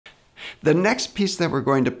The next piece that we're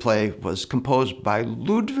going to play was composed by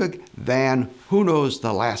Ludwig van who knows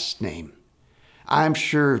the last name. I'm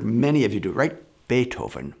sure many of you do, right?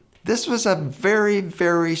 Beethoven. This was a very,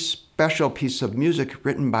 very special piece of music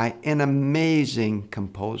written by an amazing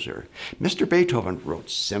composer. Mr. Beethoven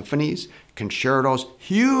wrote symphonies, concertos,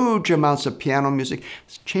 huge amounts of piano music,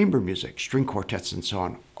 chamber music, string quartets, and so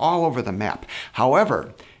on, all over the map.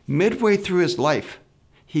 However, midway through his life,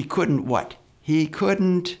 he couldn't what? He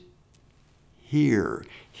couldn't hear.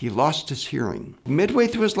 He lost his hearing. Midway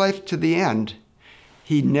through his life to the end,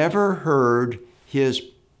 he never heard his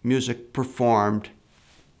music performed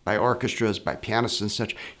by orchestras, by pianists and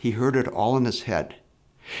such. He heard it all in his head.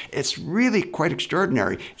 It's really quite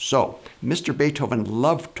extraordinary. So, Mr. Beethoven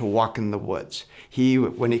loved to walk in the woods.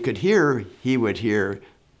 When he could hear, he would hear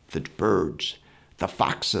the birds, the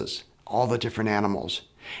foxes, all the different animals.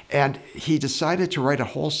 And he decided to write a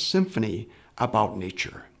whole symphony about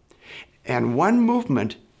nature. And one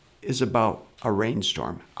movement is about a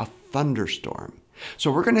rainstorm, a thunderstorm.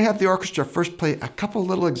 So we're going to have the orchestra first play a couple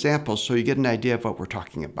little examples so you get an idea of what we're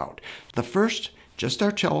talking about. The first, just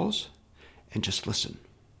our cellos, and just listen.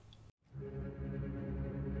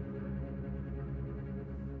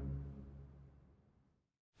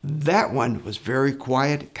 That one was very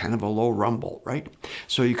quiet, kind of a low rumble, right?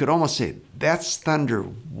 So you could almost say, that's thunder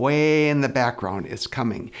way in the background, it's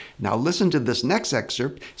coming. Now listen to this next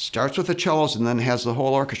excerpt, starts with the cellos and then has the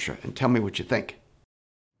whole orchestra, and tell me what you think.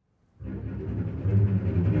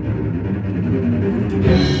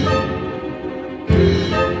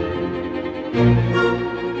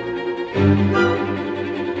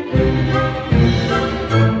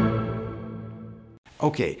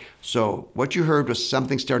 Okay, so what you heard was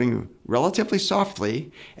something starting relatively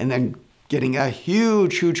softly and then getting a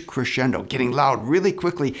huge, huge crescendo, getting loud really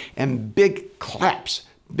quickly, and big claps,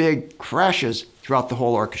 big crashes throughout the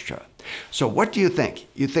whole orchestra. So what do you think?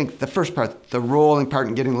 You think the first part, the rolling part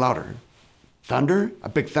and getting louder. Thunder, a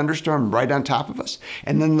big thunderstorm right on top of us.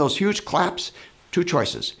 And then those huge claps, two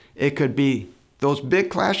choices. It could be those big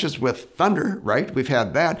clashes with thunder, right? We've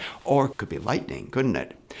had that. Or it could be lightning, couldn't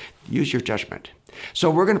it? Use your judgment. So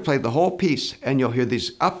we're going to play the whole piece, and you'll hear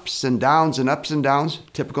these ups and downs,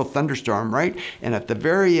 typical thunderstorm, right? And at the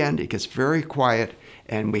very end, it gets very quiet,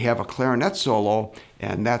 and we have a clarinet solo,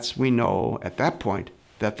 and we know at that point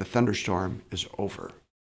that the thunderstorm is over.